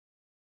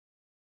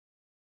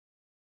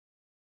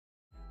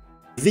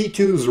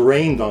V2s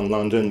rained on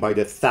London by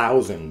the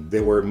thousand.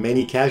 There were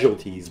many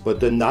casualties, but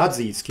the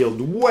Nazis killed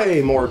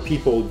way more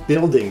people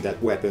building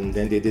that weapon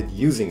than they did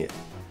using it.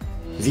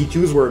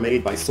 V2s were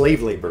made by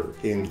slave labor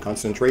in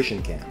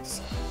concentration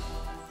camps.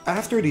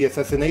 After the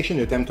assassination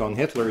attempt on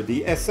Hitler,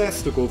 the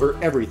SS took over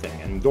everything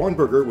and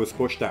Dornberger was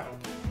pushed out.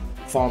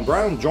 Von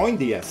Braun joined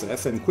the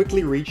SS and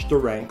quickly reached the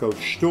rank of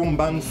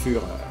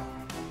Sturmbannführer.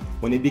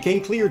 When it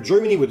became clear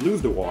Germany would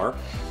lose the war,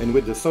 and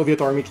with the Soviet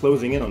army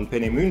closing in on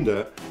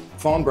Peenemünde,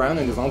 Von Braun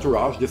and his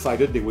entourage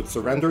decided they would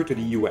surrender to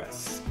the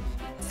US.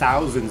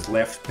 Thousands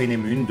left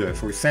Peenemünde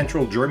for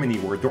central Germany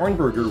where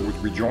Dornberger would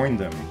rejoin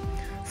them.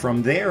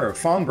 From there,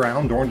 Von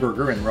Braun,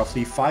 Dornberger, and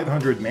roughly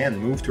 500 men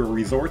moved to a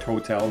resort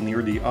hotel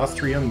near the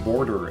Austrian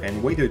border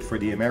and waited for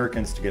the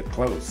Americans to get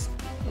close.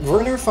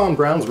 Werner von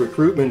Braun's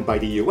recruitment by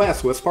the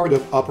US was part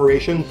of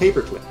Operation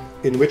Paperclip,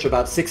 in which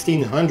about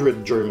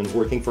 1,600 Germans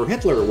working for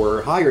Hitler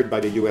were hired by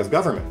the US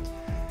government.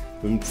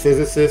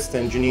 Physicists,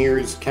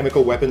 engineers,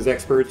 chemical weapons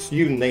experts,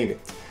 you name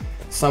it.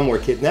 Some were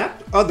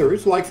kidnapped,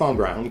 others, like von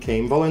Braun,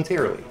 came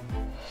voluntarily.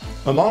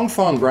 Among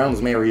von Braun's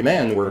merry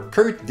men were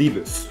Kurt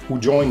Diebus, who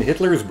joined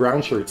Hitler's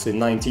Brown Shirts in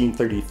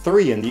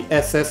 1933 and the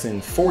SS in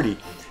 1940.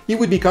 He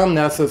would become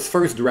NASA's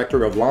first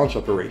director of launch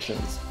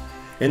operations.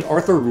 And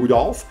Arthur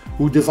Rudolph,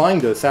 who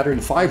designed the Saturn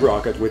V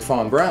rocket with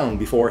von Braun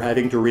before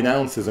having to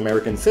renounce his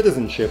American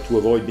citizenship to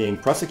avoid being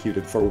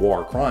prosecuted for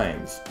war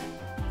crimes.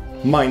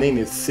 My name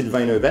is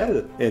Sylvain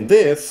Nevel, and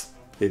this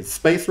is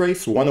Space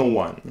Race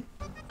 101.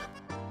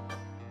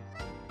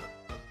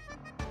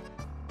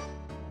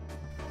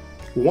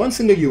 Once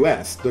in the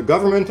US, the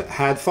government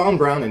had von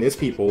Braun and his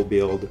people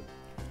build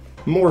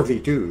more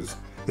V2s,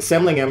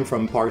 assembling them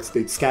from parts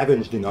they'd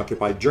scavenged in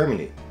occupied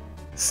Germany.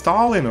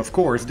 Stalin, of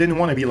course, didn't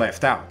want to be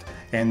left out,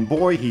 and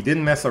boy, he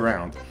didn't mess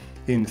around.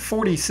 In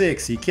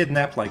 1946, he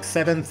kidnapped like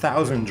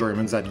 7,000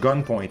 Germans at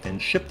gunpoint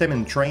and shipped them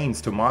in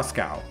trains to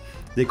Moscow.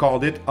 They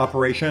called it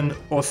Operation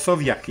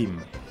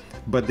Osovyachim,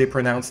 but they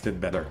pronounced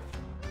it better.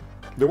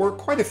 There were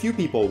quite a few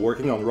people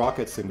working on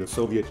rockets in the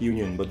Soviet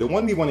Union, but the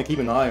one we want to keep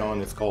an eye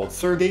on is called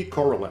Sergei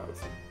Korolev.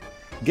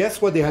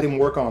 Guess what they had him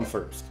work on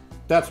first?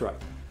 That's right,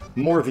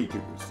 more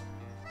V2s.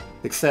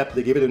 Except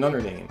they gave it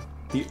another name,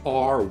 the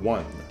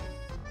R1.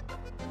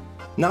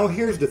 Now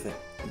here's the thing,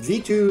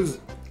 V2s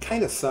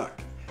kinda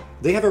suck.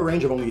 They have a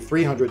range of only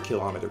 300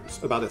 kilometers,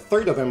 about a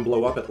third of them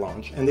blow up at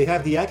launch, and they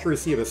have the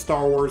accuracy of a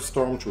Star Wars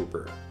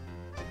stormtrooper.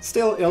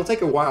 Still, it'll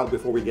take a while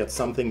before we get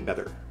something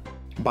better.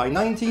 By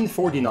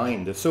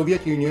 1949, the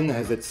Soviet Union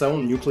has its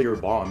own nuclear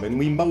bomb, and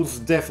we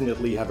most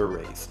definitely have a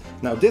race.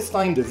 Now this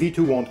time the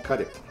V2 won't cut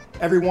it.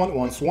 Everyone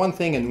wants one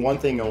thing and one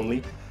thing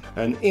only,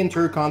 an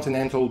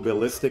intercontinental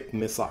ballistic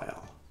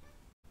missile.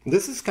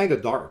 This is kinda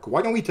dark,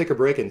 why don't we take a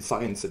break and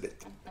science a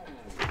bit?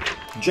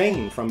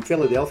 Jane from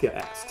Philadelphia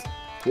asks,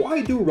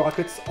 why do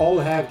rockets all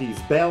have these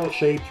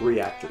bell-shaped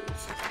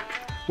reactors?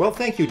 Well,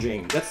 thank you,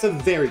 Jane. That's a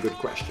very good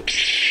question.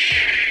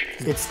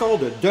 It's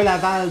called a de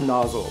Laval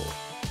nozzle.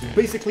 It's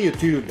basically a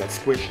tube that's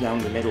squished down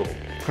the middle.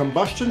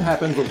 Combustion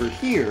happens over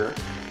here,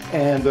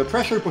 and the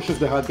pressure pushes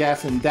the hot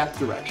gas in that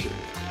direction.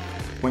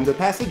 When the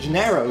passage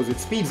narrows, it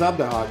speeds up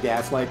the hot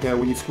gas like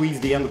when you squeeze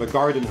the end of a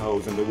garden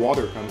hose and the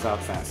water comes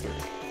out faster.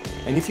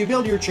 And if you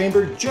build your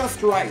chamber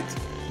just right,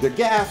 the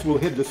gas will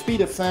hit the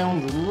speed of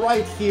sound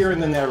right here in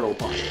the narrow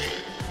part.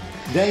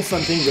 Then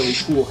something really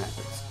cool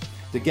happens.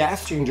 The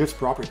gas changes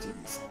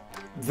properties.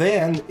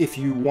 Then, if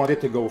you want it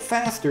to go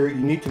faster,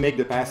 you need to make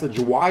the passage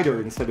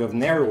wider instead of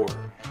narrower.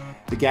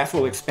 The gas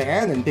will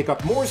expand and pick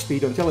up more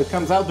speed until it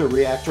comes out the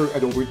reactor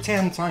at over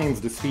 10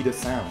 times the speed of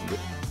sound.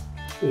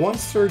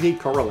 Once Sergei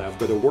Korolev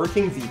got a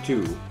working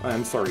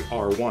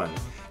R1,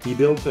 he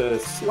built a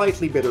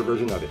slightly better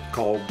version of it,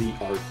 called the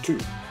R2.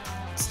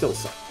 It still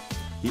sucked.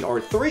 The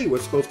R3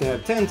 was supposed to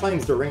have 10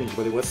 times the range,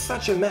 but it was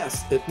such a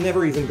mess, it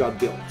never even got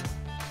built.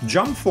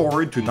 Jump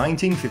forward to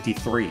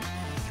 1953.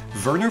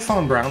 Werner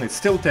von Braun is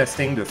still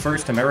testing the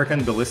first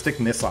American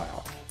ballistic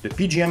missile, the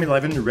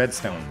PGM-11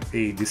 Redstone,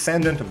 a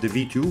descendant of the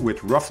V2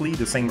 with roughly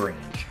the same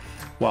range,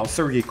 while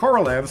Sergei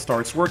Korolev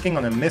starts working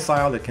on a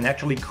missile that can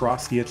actually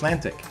cross the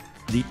Atlantic,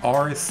 the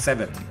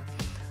R7.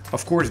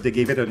 Of course, they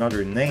gave it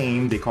another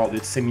name, they called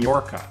it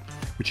Semyorka,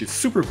 which is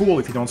super cool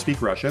if you don't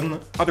speak Russian,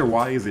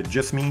 otherwise it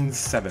just means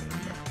 7.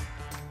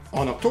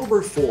 On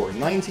October 4,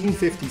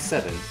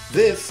 1957,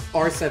 this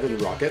R7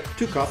 rocket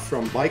took off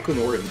from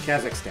Baikonur in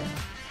Kazakhstan.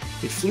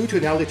 It flew to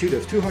an altitude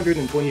of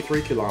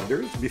 223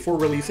 kilometers before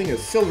releasing a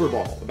silver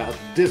ball about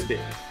this big,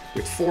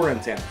 with 4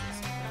 antennas.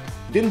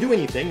 It didn't do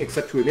anything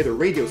except to emit a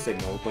radio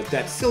signal, but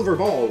that silver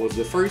ball was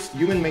the first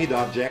human-made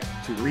object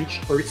to reach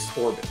Earth's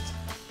orbit.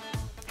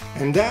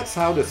 And that's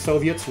how the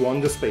Soviets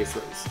won the space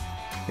race.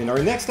 In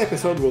our next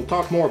episode, we'll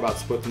talk more about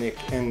Sputnik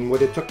and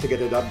what it took to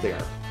get it up there.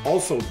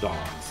 Also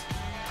dogs.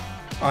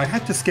 I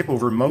had to skip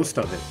over most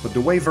of it, but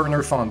the way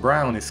Werner von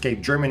Braun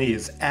escaped Germany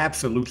is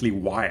absolutely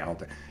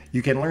wild.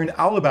 You can learn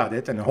all about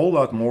it and a whole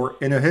lot more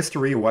in A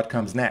History of What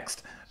Comes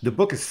Next. The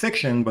book is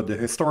fiction, but the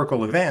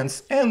historical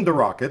events and the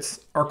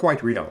rockets are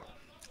quite real.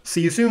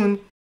 See you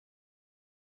soon!